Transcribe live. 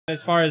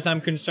As far as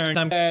I'm concerned,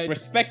 I'm a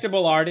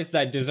respectable artist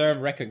that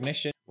deserve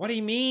recognition. What do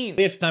you mean?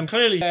 Yes, I'm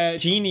clearly a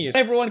genius.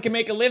 Everyone can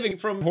make a living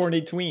from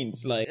horny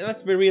tweens. Like,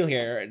 let's be real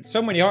here.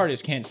 So many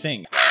artists can't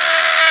sing.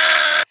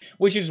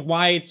 Which is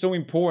why it's so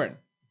important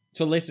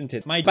to listen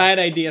to my bad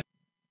ideas.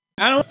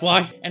 I don't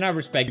flush, and I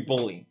respect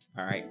bullying.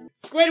 Alright?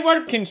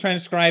 Squidward can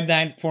transcribe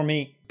that for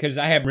me, because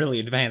I have really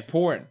advanced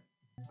porn.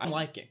 I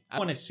like it. I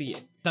want to see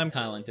it. I'm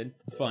talented,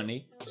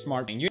 funny,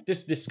 smart, and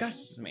this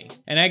disgusts me.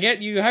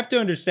 And you have to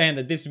understand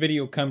that this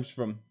video comes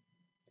from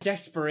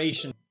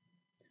desperation.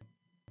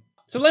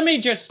 So let me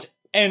just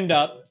end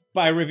up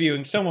by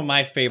reviewing some of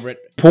my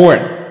favorite porn.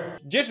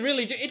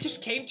 It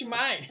just came to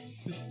mind.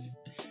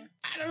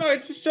 I don't know,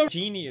 it's just so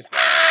genius.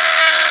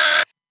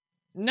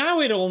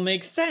 Now it all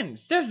makes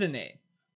sense, doesn't it?